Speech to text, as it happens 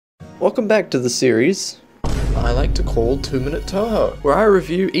Welcome back to the series I like to call 2-Minute Touhou, where I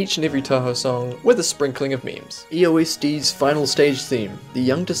review each and every Touhou song with a sprinkling of memes. EOSD's final stage theme, the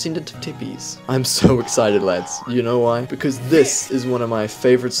young descendant of Tepes. I'm so excited, lads. You know why? Because this is one of my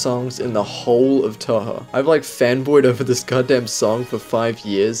favorite songs in the whole of Touhou. I've like fanboyed over this goddamn song for 5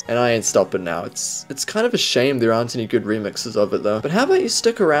 years, and I ain't stopping now. It's kind of a shame there aren't any good remixes of it though. But how about you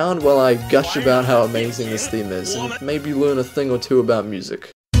stick around while I gush about how amazing this theme is, and maybe learn a thing or two about music.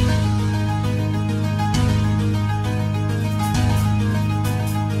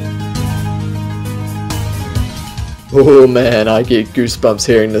 Oh man, I get goosebumps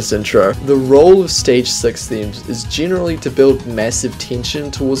hearing this intro. The role of stage 6 themes is generally to build massive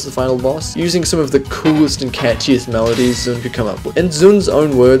tension towards the final boss, using some of the coolest and catchiest melodies Zun could come up with. In Zun's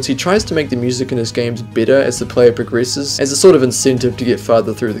own words, he tries to make the music in his games better as the player progresses, as a sort of incentive to get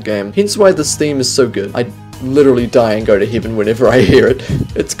farther through the game. Hence why this theme is so good. I literally die and go to heaven whenever I hear it.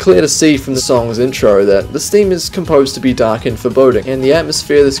 It's clear to see from the song's intro that this theme is composed to be dark and foreboding, and the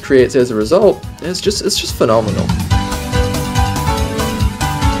atmosphere this creates as a result is just phenomenal.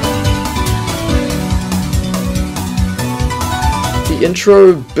 The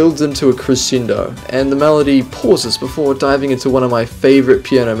intro builds into a crescendo, and the melody pauses before diving into one of my favorite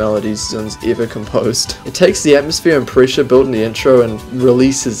piano melodies Zun's ever composed. It takes the atmosphere and pressure built in the intro and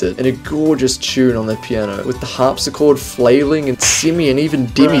releases it in a gorgeous tune on the piano, with the harpsichord flailing and semi and even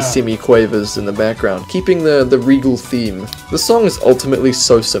demi-semi quavers in the background, keeping the regal theme. The song is ultimately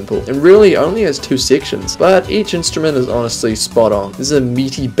so simple, and really only has 2 sections, but each instrument is honestly spot on. There's a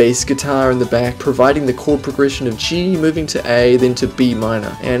meaty bass guitar in the back, providing the chord progression of G, moving to A, then to B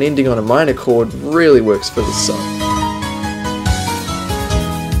minor, and ending on a minor chord really works for this song.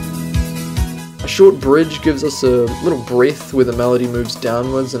 A short bridge gives us a little breath where the melody moves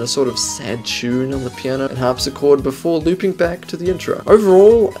downwards in a sort of sad tune on the piano and harpsichord before looping back to the intro.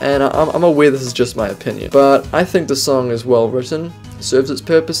 Overall, and I'm aware this is just my opinion, but I think the song is well written, serves its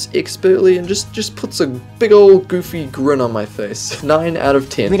purpose expertly, and just puts a big old goofy grin on my face. 9 out of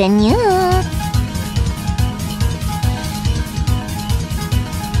 10.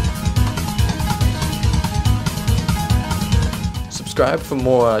 Subscribe for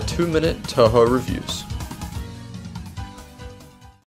more 2-Minute Touhou reviews.